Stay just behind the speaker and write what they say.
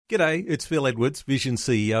G'day, it's Phil Edwards, Vision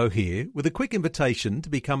CEO here, with a quick invitation to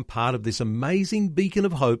become part of this amazing beacon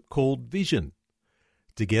of hope called Vision.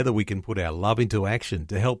 Together we can put our love into action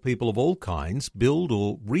to help people of all kinds build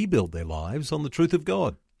or rebuild their lives on the truth of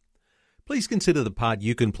God. Please consider the part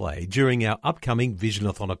you can play during our upcoming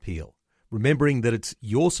Visionathon appeal, remembering that it's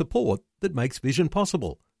your support that makes Vision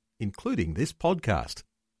possible, including this podcast.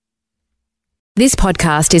 This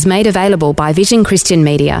podcast is made available by Vision Christian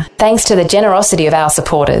Media, thanks to the generosity of our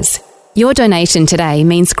supporters. Your donation today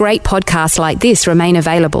means great podcasts like this remain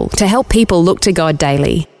available to help people look to God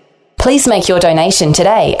daily. Please make your donation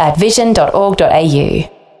today at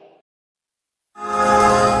vision.org.au.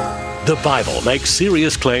 The Bible makes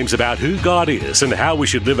serious claims about who God is and how we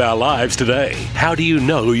should live our lives today. How do you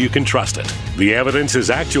know you can trust it? The evidence is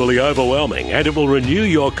actually overwhelming, and it will renew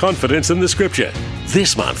your confidence in the Scripture.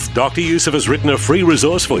 This month, Dr. Youssef has written a free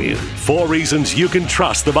resource for you, 4 reasons you can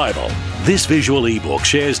trust the Bible. This visual ebook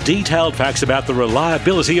shares detailed facts about the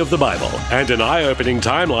reliability of the Bible and an eye-opening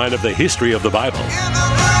timeline of the history of the Bible.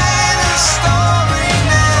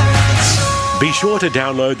 Be sure to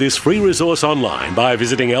download this free resource online by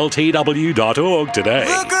visiting ltw.org today.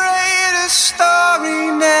 The greatest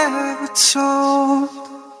story never told.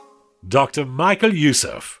 Dr. Michael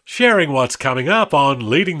Youssef, sharing what's coming up on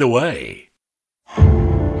Leading the Way.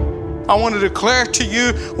 I want to declare to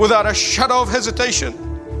you without a shadow of hesitation,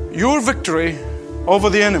 your victory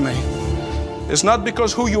over the enemy is not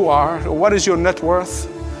because who you are or what is your net worth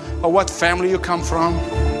or what family you come from.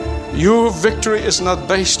 Your victory is not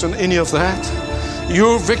based on any of that.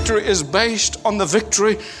 Your victory is based on the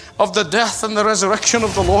victory of the death and the resurrection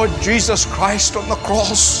of the Lord Jesus Christ on the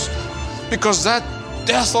cross. Because that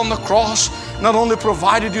death on the cross not only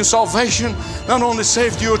provided you salvation, not only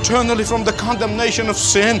saved you eternally from the condemnation of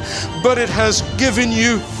sin, but it has given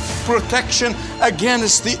you protection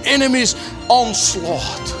against the enemy's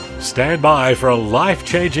onslaught. Stand by for a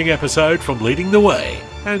life-changing episode from Leading the Way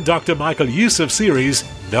and Dr. Michael Youssef's series,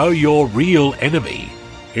 Know Your Real Enemy.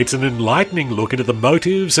 It's an enlightening look into the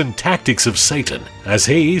motives and tactics of Satan as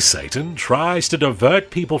Satan, tries to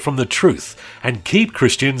divert people from the truth and keep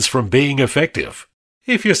Christians from being effective.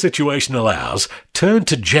 If your situation allows, turn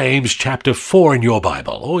to James chapter 4 in your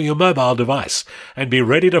Bible or your mobile device and be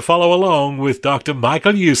ready to follow along with Dr.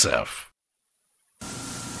 Michael Youssef.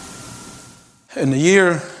 In the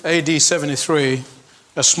year AD 73,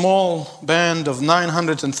 a small band of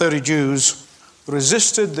 930 Jews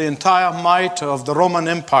resisted the entire might of the Roman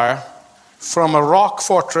Empire from a rock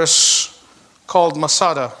fortress called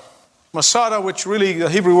Masada. Masada, which really the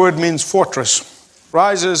Hebrew word means fortress,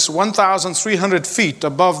 rises 1,300 feet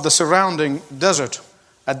above the surrounding desert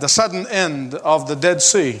at the southern end of the Dead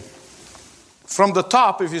Sea. From the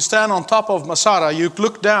top, if you stand on top of Masada, you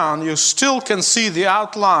look down, you still can see the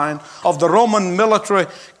outline of the Roman military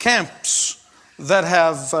camps that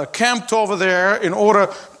have camped over there in order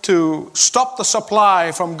to stop the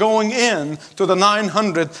supply from going in to the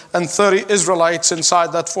 930 Israelites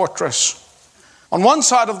inside that fortress. On one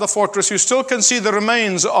side of the fortress, you still can see the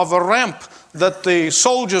remains of a ramp that the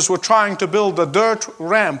soldiers were trying to build, a dirt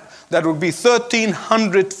ramp that would be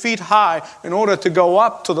 1,300 feet high in order to go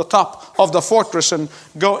up to the top of the fortress and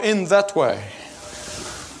go in that way.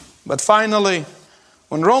 But finally,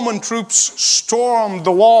 when Roman troops stormed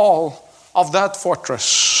the wall of that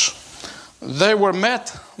fortress, they were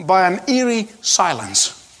met by an eerie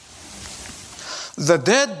silence. The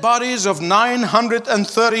dead bodies of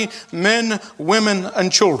 930 men, women,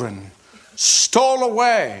 and children stole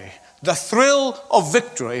away the thrill of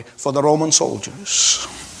victory for the Roman soldiers.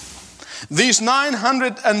 These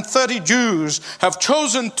 930 Jews have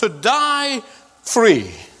chosen to die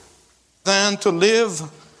free than to live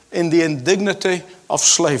in the indignity of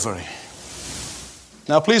slavery.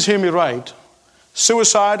 Now, please hear me right.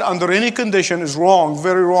 Suicide under any condition is wrong,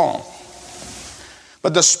 very wrong.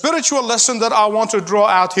 But the spiritual lesson that I want to draw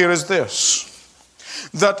out here is this: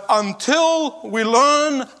 that until we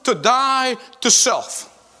learn to die to self,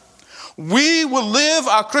 we will live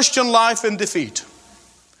our Christian life in defeat.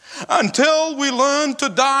 Until we learn to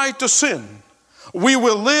die to sin, we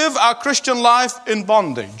will live our Christian life in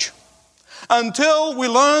bondage. Until we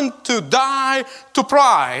learn to die to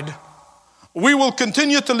pride, we will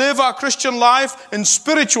continue to live our Christian life in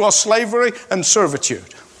spiritual slavery and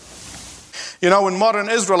servitude. You know, when modern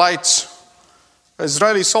Israeli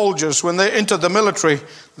soldiers, when they enter the military,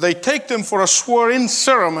 they take them for a swearing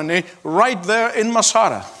ceremony right there in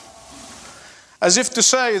Masada. As if to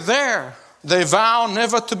say, there, they vow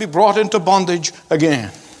never to be brought into bondage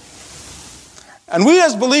again. And we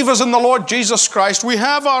as believers in the Lord Jesus Christ, we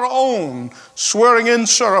have our own swearing in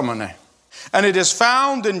ceremony. And it is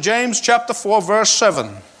found in James chapter 4, verse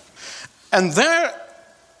 7. And there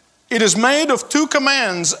it is made of two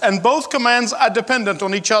commands, and both commands are dependent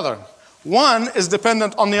on each other. One is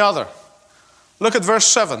dependent on the other. Look at verse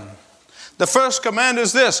 7. The first command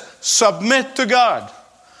is this: submit to God.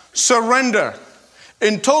 Surrender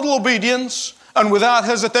in total obedience and without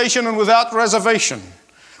hesitation and without reservation,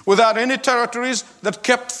 without any territories that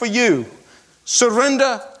kept for you.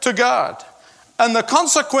 Surrender to God. And the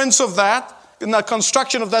consequence of that, in the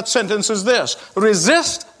construction of that sentence, is this: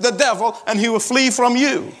 resist the devil and he will flee from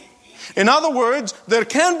you. In other words, there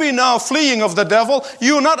can be no fleeing of the devil.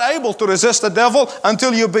 You're not able to resist the devil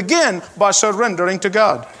until you begin by surrendering to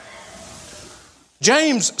God.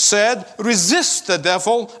 James said, resist the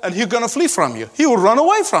devil and he's going to flee from you. He will run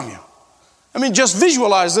away from you. I mean, just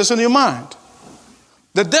visualize this in your mind.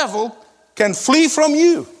 The devil can flee from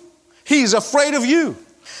you. He's afraid of you.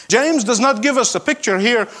 James does not give us a picture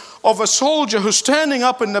here of a soldier who's standing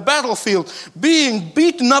up in the battlefield, being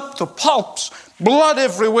beaten up to pulps, blood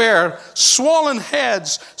everywhere, swollen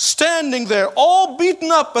heads, standing there, all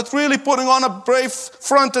beaten up, but really putting on a brave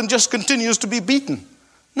front and just continues to be beaten.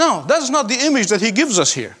 No, that is not the image that he gives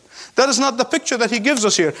us here. That is not the picture that he gives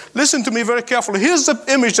us here. Listen to me very carefully. Here's the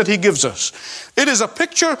image that he gives us. It is a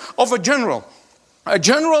picture of a general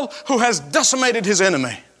who has decimated his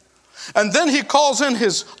enemy. And then he calls in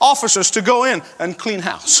his officers to go in and clean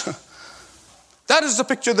house. That is the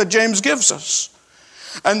picture that James gives us.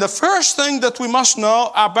 And the first thing that we must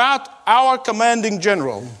know about our commanding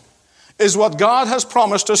general is what God has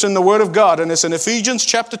promised us in the Word of God. And it's in Ephesians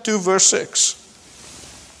chapter 2, verse 6.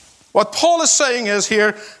 What Paul is saying is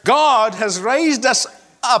here, God has raised us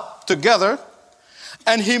up together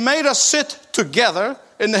and He made us sit together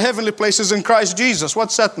in the heavenly places in Christ Jesus.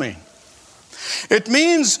 What's that mean? It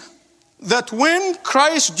means that when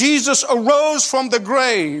Christ Jesus arose from the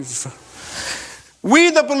grave,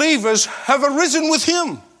 we the believers have arisen with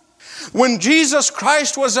Him. When Jesus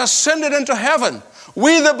Christ was ascended into heaven,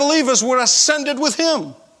 we the believers were ascended with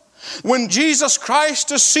Him. When Jesus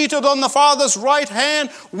Christ is seated on the Father's right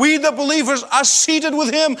hand, we the believers are seated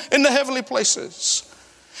with Him in the heavenly places.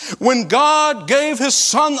 When God gave His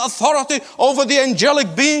Son authority over the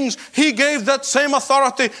angelic beings, He gave that same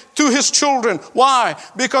authority to His children. Why?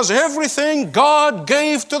 Because everything God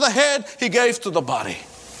gave to the head, He gave to the body.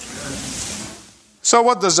 So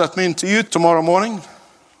what does that mean to you tomorrow morning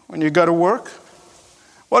when you go to work?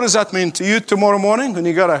 What does that mean to you tomorrow morning when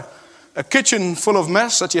you got a kitchen full of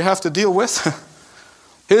mess that you have to deal with?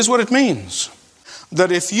 Here's what it means.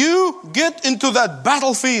 That if you get into that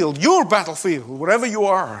battlefield, your battlefield, wherever you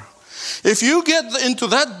are, if you get into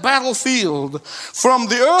that battlefield from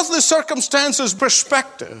the earthly circumstances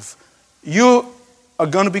perspective, you are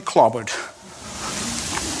going to be clobbered.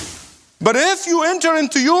 But if you enter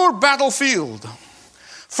into your battlefield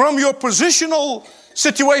from your positional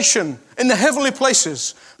situation in the heavenly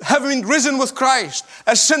places, having risen with Christ,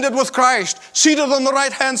 ascended with Christ, seated on the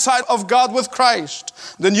right-hand side of God with Christ,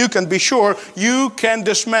 then you can be sure you can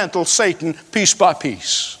dismantle Satan piece by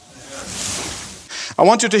piece. I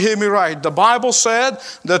want you to hear me right. The Bible said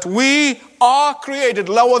that we are created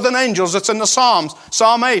lower than angels. That's in the Psalms.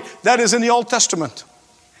 Psalm 8, that is in the Old Testament.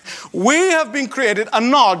 We have been created a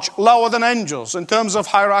notch lower than angels in terms of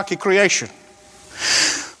hierarchy creation.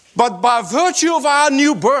 But by virtue of our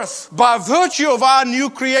new birth, by virtue of our new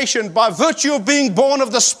creation, by virtue of being born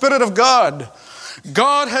of the Spirit of God,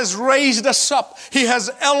 God has raised us up. He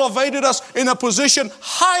has elevated us in a position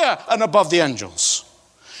higher and above the angels.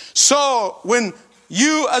 So when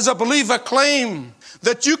you as a believer claim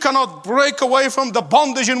that you cannot break away from the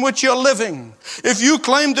bondage in which you're living, if you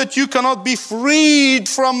claim that you cannot be freed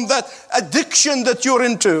from that addiction that you're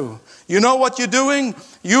into, you know what you're doing?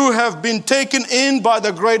 You have been taken in by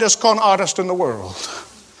the greatest con artist in the world.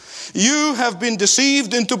 You have been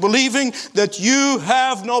deceived into believing that you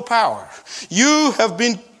have no power. You have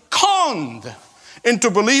been conned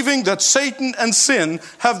into believing that Satan and sin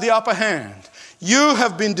have the upper hand. You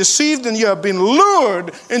have been deceived and you have been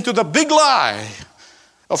lured into the big lie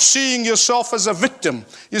of seeing yourself as a victim.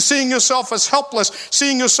 You're seeing yourself as helpless,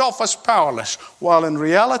 seeing yourself as powerless, while in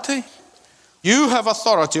reality, you have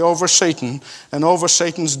authority over Satan and over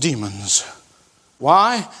Satan's demons.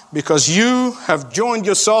 Why? Because you have joined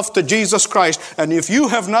yourself to Jesus Christ. And if you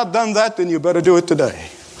have not done that, then you better do it today.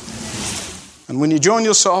 And when you join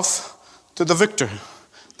yourself to the victor,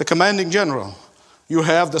 the commanding general, you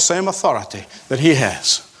have the same authority that he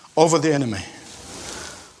has over the enemy.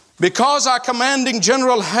 Because our commanding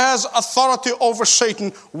general has authority over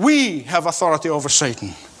Satan, we have authority over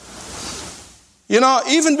Satan. You know,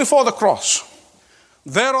 even before the cross,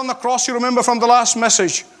 there on the cross, you remember from the last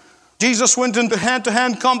message, Jesus went into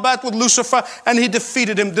hand-to-hand combat with Lucifer, and he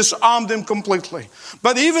defeated him, disarmed him completely.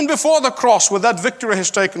 But even before the cross, where that victory has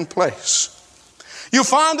taken place, you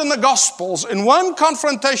find in the Gospels, in one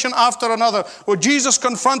confrontation after another, where Jesus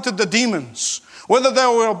confronted the demons, whether they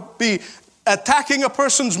will be attacking a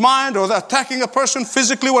person's mind or attacking a person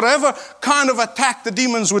physically, whatever kind of attack the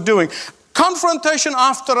demons were doing. Confrontation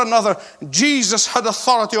after another, Jesus had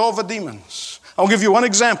authority over demons. I'll give you one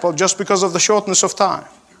example just because of the shortness of time.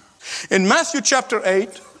 In Matthew chapter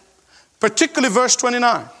 8, particularly verse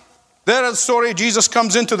 29, there is a story, Jesus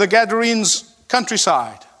comes into the Gadarenes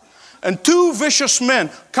countryside, and two vicious men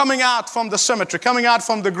coming out from the cemetery, coming out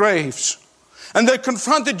from the graves. And they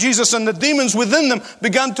confronted Jesus, and the demons within them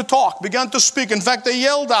began to talk, began to speak. In fact, they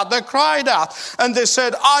yelled out, they cried out, and they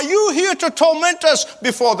said, "Are you here to torment us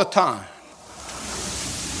before the time?"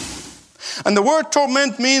 And the word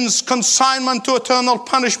torment means consignment to eternal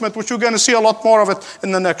punishment, which you're going to see a lot more of it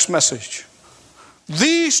in the next message.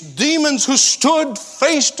 These demons who stood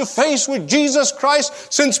face to face with Jesus Christ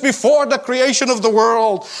since before the creation of the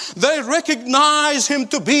world, they recognize him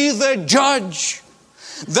to be their judge.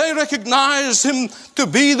 They recognize him to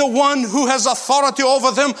be the one who has authority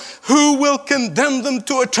over them, who will condemn them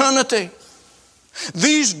to eternity.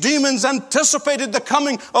 These demons anticipated the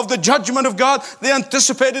coming of the judgment of God. They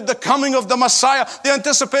anticipated the coming of the Messiah. They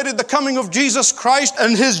anticipated the coming of Jesus Christ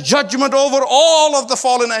and his judgment over all of the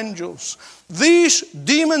fallen angels. These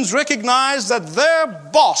demons recognized that their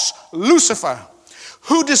boss, Lucifer,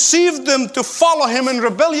 who deceived them to follow him in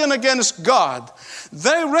rebellion against God,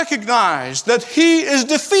 they recognize that he is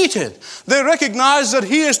defeated. They recognize that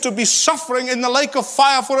he is to be suffering in the lake of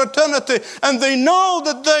fire for eternity. And they know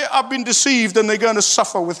that they are being deceived and they're going to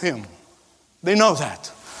suffer with him. They know that.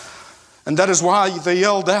 And that is why they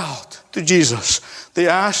yelled out to Jesus. They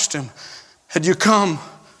asked him, "Had you come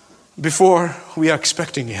before we are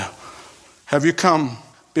expecting you? Have you come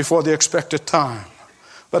before the expected time?"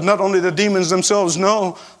 But not only the demons themselves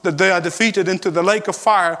know that they are defeated into the lake of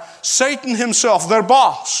fire, Satan himself, their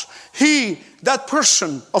boss, that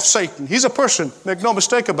person of Satan, he's a person, make no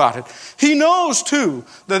mistake about it. He knows too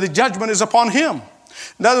that the judgment is upon him.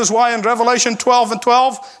 That is why in Revelation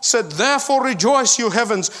 12:12 said, "Therefore rejoice, you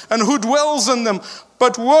heavens, and who dwells in them.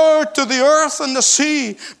 But woe to the earth and the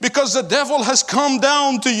sea, because the devil has come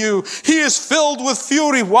down to you. He is filled with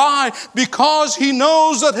fury." Why? Because he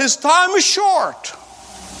knows that his time is short.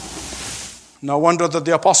 No wonder that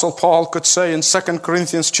the Apostle Paul could say in 2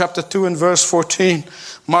 Corinthians chapter 2 and verse 14,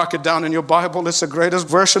 mark it down in your Bible, it's the greatest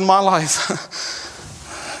verse in my life.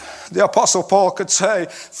 The Apostle Paul could say,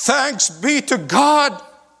 "Thanks be to God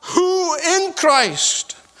who in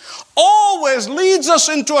Christ always leads us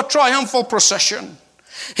into a triumphal procession."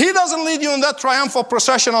 He doesn't lead you in that triumphal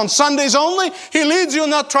procession on Sundays only. He leads you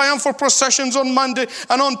in that triumphal processions on Monday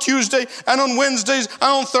and on Tuesday and on Wednesdays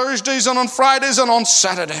and on Thursdays and on Fridays and on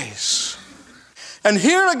Saturdays. And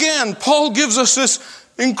here again, Paul gives us this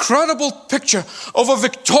incredible picture of a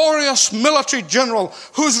victorious military general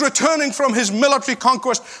who's returning from his military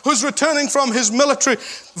conquest, who's returning from his military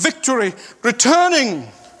victory,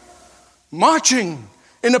 returning, marching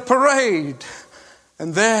in a parade.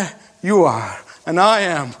 And there you are, and I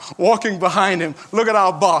am walking behind him. Look at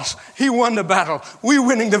our boss. He won the battle. We're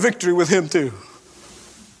winning the victory with him too.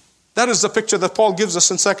 That is the picture that Paul gives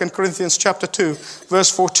us in 2 Corinthians chapter 2,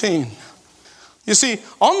 verse 14. You see,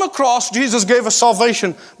 on the cross, Jesus gave us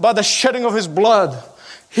salvation by the shedding of his blood.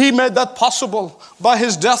 He made that possible by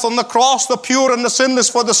his death on the cross, the pure and the sinless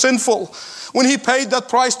for the sinful, when he paid that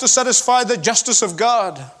price to satisfy the justice of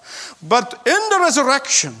God. But in the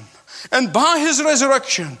resurrection, and by his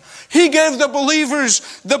resurrection, he gave the believers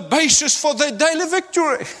the basis for their daily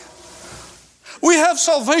victory. We have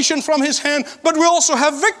salvation from his hand, but we also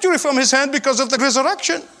have victory from his hand because of the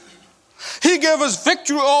resurrection. He gave us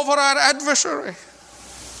victory over our adversary.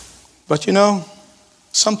 But you know,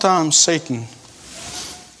 sometimes Satan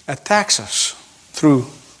attacks us through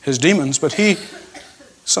his demons, but he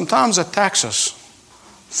sometimes attacks us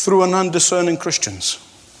through an undiscerning Christians.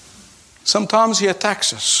 Sometimes he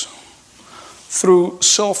attacks us through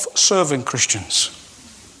self-serving Christians.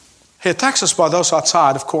 He attacks us by those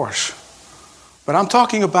outside, of course. But I'm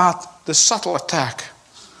talking about the subtle attack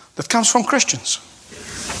that comes from Christians.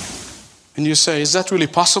 And you say, is that really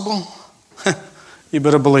possible? You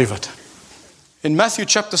better believe it. In Matthew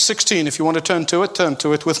chapter 16, if you want to turn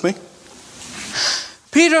to it with me.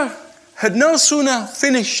 Peter had no sooner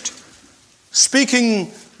finished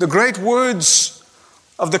speaking the great words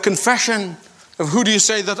of the confession of who do you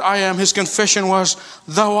say that I am? His confession was,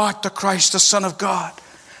 "Thou art the Christ, the Son of God."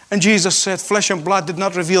 And Jesus said, "Flesh and blood did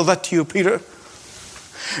not reveal that to you, Peter."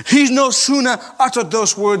 He no sooner uttered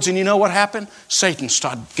those words, and you know what happened? Satan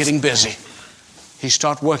started getting busy. He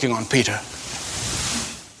started working on Peter.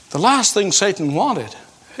 The last thing Satan wanted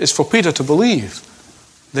is for Peter to believe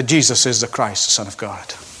that Jesus is the Christ, the Son of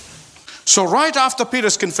God. So right after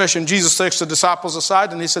Peter's confession, Jesus takes the disciples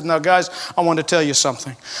aside and he said, now guys, I want to tell you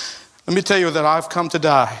something. Let me tell you that I've come to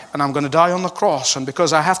die, and I'm going to die on the cross. And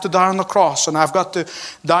because I have to die on the cross, and I've got to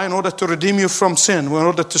die in order to redeem you from sin, in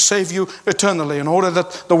order to save you eternally, in order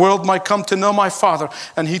that the world might come to know my Father.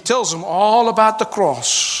 And he tells them all about the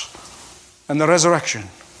cross and the resurrection.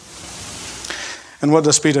 And what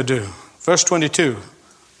does Peter do? Verse 22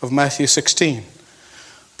 of Matthew 16.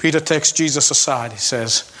 Peter takes Jesus aside, he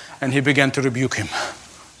says, and he began to rebuke him.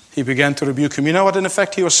 He began to rebuke him. You know what in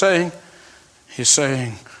effect he was saying? He's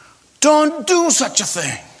saying, don't do such a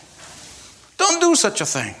thing. Don't do such a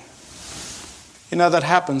thing. You know, that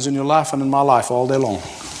happens in your life and in my life all day long.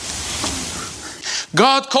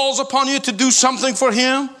 God calls upon you to do something for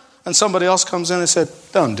Him, and somebody else comes in and said,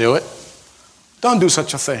 don't do it. Don't do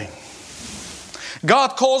such a thing.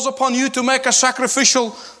 God calls upon you to make a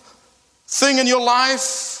sacrificial thing in your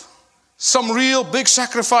life, some real big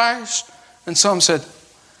sacrifice, and some said,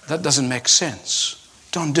 that doesn't make sense.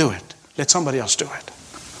 Don't do it. Let somebody else do it.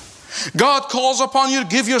 God calls upon you to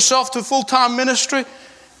give yourself to full-time ministry,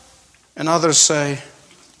 and others say,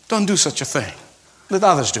 don't do such a thing. Let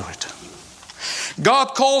others do it.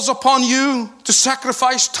 God calls upon you to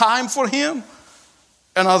sacrifice time for Him,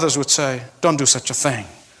 and others would say, don't do such a thing.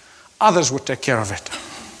 Others would take care of it.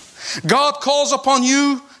 God calls upon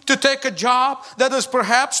you to take a job that is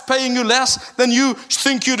perhaps paying you less than you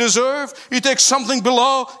think you deserve. You take something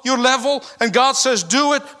below your level, and God says,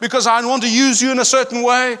 do it because I want to use you in a certain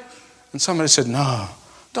way. And somebody said, no,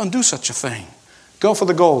 don't do such a thing. Go for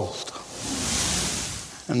the gold.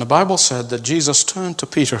 And the Bible said that Jesus turned to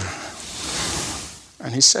Peter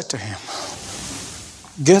and He said to him,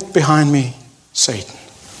 get behind me, Satan.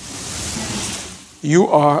 You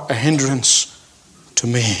are a hindrance to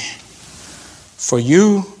me, for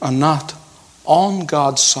you are not on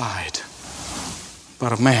God's side,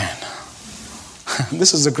 but of man.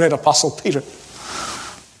 This is the great apostle Peter.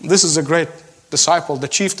 This is a great disciple, the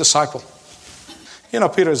chief disciple. You know,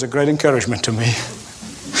 Peter is a great encouragement to me.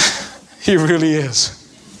 He really is.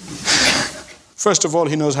 First of all,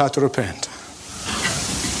 he knows how to repent.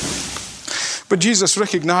 But Jesus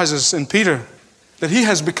recognizes in Peter that he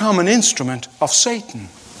has become an instrument of Satan.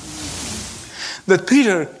 That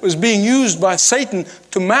Peter was being used by Satan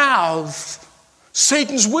to mouth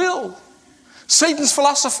Satan's will, Satan's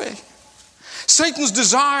philosophy, Satan's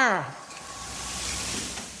desire.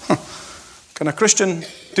 Can a Christian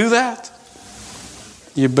do that?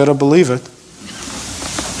 You better believe it.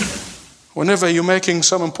 Whenever you're making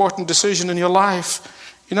some important decision in your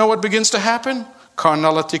life, you know what begins to happen?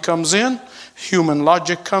 Carnality comes in, human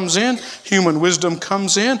logic comes in, human wisdom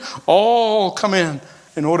comes in, all come in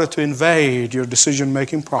order to invade your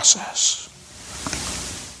decision-making process.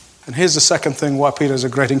 And here's the second thing why Peter is a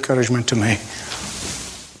great encouragement to me.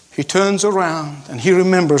 He turns around and he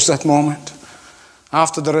remembers that moment.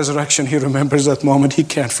 After the resurrection, he remembers that moment. He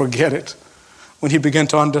can't forget it. When he began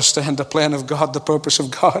to understand the plan of God, the purpose of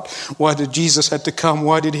God. Why did Jesus have to come?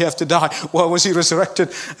 Why did he have to die? Why was he resurrected?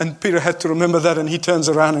 And Peter had to remember that, and he turns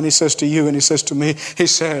around and he says to you and he says to me, he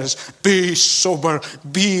says, be sober,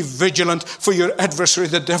 be vigilant, for your adversary,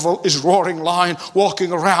 the devil, is roaring lion,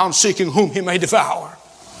 walking around seeking whom he may devour.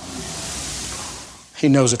 He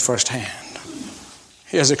knows it firsthand.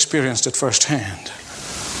 He has experienced it firsthand.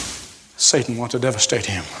 Satan wants to devastate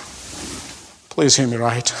him. Please hear me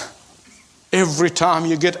right. Every time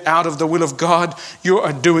you get out of the will of God, you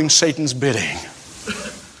are doing Satan's bidding.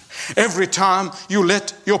 Every time you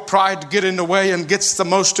let your pride get in the way and gets the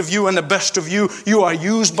most of you and the best of you, you are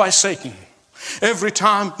used by Satan. Every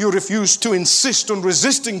time you refuse to insist on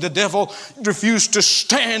resisting the devil, refuse to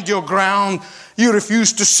stand your ground, you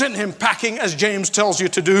refuse to send him packing as James tells you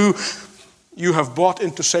to do, you have bought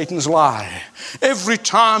into Satan's lie. Every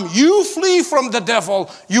time you flee from the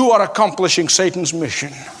devil, you are accomplishing Satan's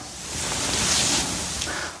mission.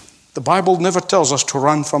 The Bible never tells us to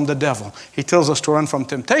run from the devil. He tells us to run from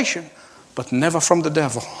temptation, but never from the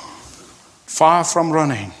devil. Far from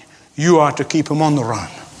running, you are to keep him on the run.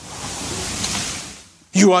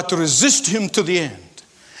 You are to resist him to the end.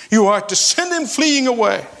 You are to send him fleeing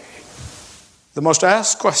away. The most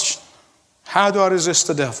asked question, how do I resist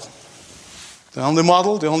the devil? The only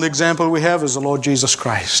model, the only example we have is the Lord Jesus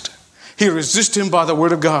Christ. He resisted him by the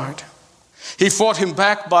Word of God. He fought him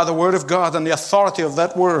back by the Word of God and the authority of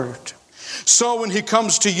that Word. So when he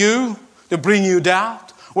comes to you to bring you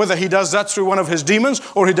doubt, Whether he does that through one of his demons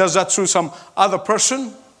or he does that through some other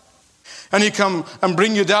person. And he come and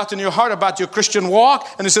bring you doubt in your heart about your Christian walk.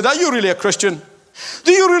 And he said, are you really a Christian?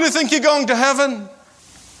 Do you really think you're going to heaven?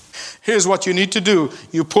 Here's what you need to do.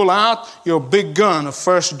 You pull out your big gun of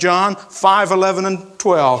 1 John 5, 11, and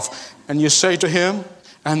 12. And you say to him,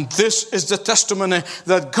 and this is the testimony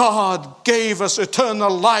that God gave us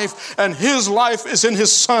eternal life, and his life is in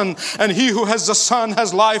his Son. And he who has the Son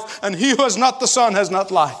has life, and he who has not the Son has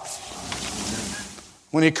not life.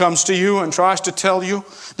 When he comes to you and tries to tell you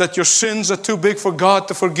that your sins are too big for God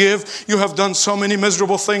to forgive, you have done so many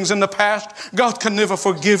miserable things in the past, God can never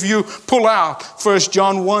forgive you, pull out 1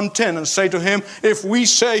 John 1:10 and say to him, if we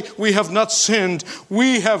say we have not sinned,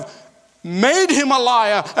 we have made him a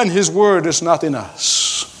liar and his word is not in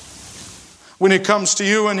us. When he comes to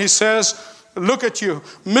you and he says, look at you,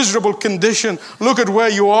 miserable condition. Look at where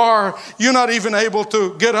you are. You're not even able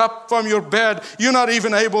to get up from your bed. You're not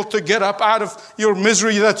even able to get up out of your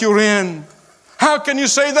misery that you're in. How can you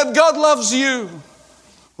say that God loves you?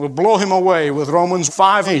 We'll blow him away with Romans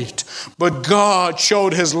 5:8. But God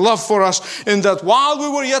showed his love for us in that while we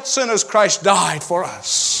were yet sinners, Christ died for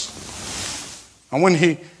us. And when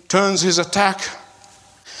he turns his attack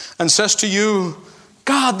and says to you,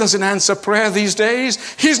 God doesn't answer prayer these days.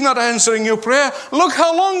 He's not answering your prayer. Look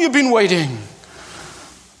how long you've been waiting.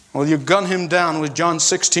 Well, you gun him down with John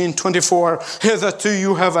 16:24. Hitherto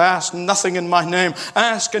you have asked nothing in my name.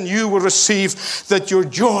 Ask and you will receive, that your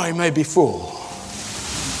joy may be full.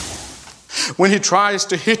 When he tries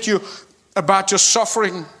to hit you about your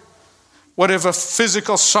suffering, whatever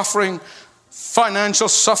physical suffering, financial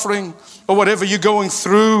suffering, or whatever you're going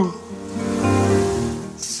through,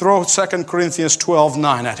 throw 2 Corinthians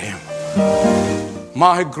 12:9 at him.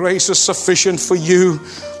 My grace is sufficient for you,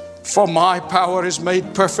 for my power is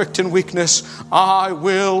made perfect in weakness. I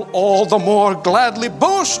will all the more gladly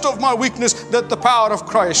boast of my weakness, that the power of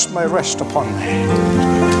Christ may rest upon me.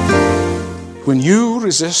 When you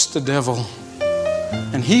resist the devil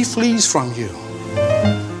and he flees from you,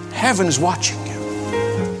 heaven is watching you.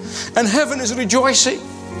 And heaven is rejoicing.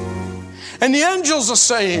 And the angels are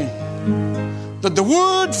saying that the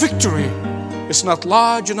word victory is not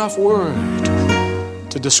large enough word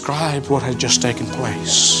to describe what has just taken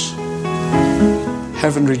place.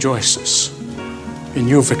 Heaven rejoices in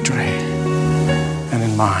your victory and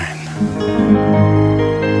in mine.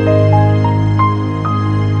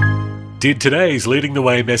 Did today's Leading the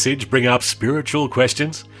Way message bring up spiritual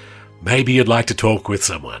questions? Maybe you'd like to talk with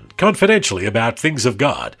someone confidentially about things of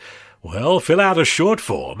God. Well, fill out a short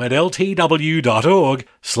form at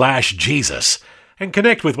ltw.org/Jesus and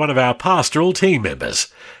connect with one of our pastoral team members,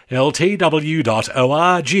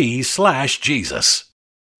 ltw.org/Jesus.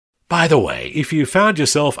 By the way, if you found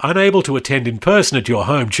yourself unable to attend in person at your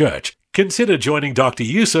home church, consider joining Dr.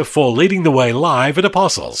 Youssef for Leading the Way live at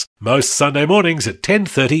Apostles, most Sunday mornings at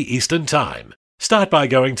 10:30 Eastern Time. Start by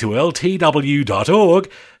going to ltw.org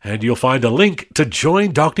and you'll find a link to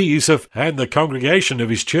join Dr. Youssef and the congregation of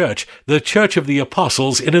his church, the Church of the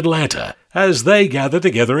Apostles in Atlanta, as they gather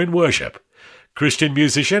together in worship. Christian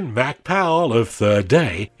musician Mac Powell of Third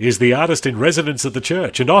Day is the artist in residence at the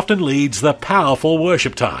church and often leads the powerful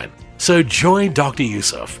worship time. So join Dr.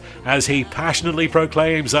 Youssef as he passionately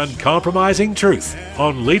proclaims uncompromising truth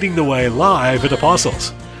on Leading the Way live at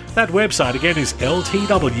Apostles. That website again is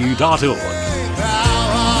ltw.org.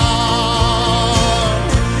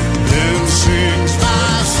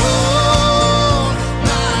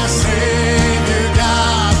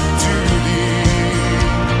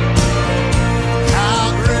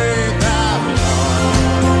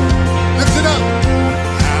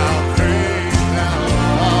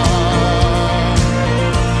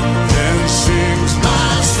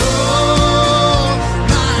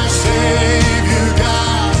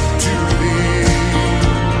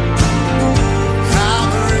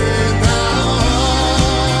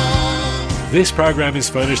 This program is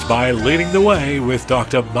furnished by Leading the Way with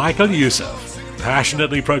Dr. Michael Youssef,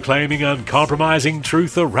 passionately proclaiming uncompromising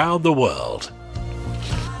truth around the world.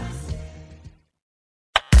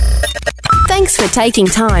 Thanks for taking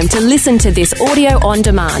time to listen to this audio on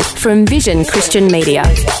demand from Vision Christian Media.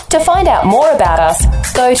 To find out more about us,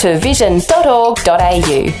 go to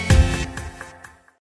vision.org.au.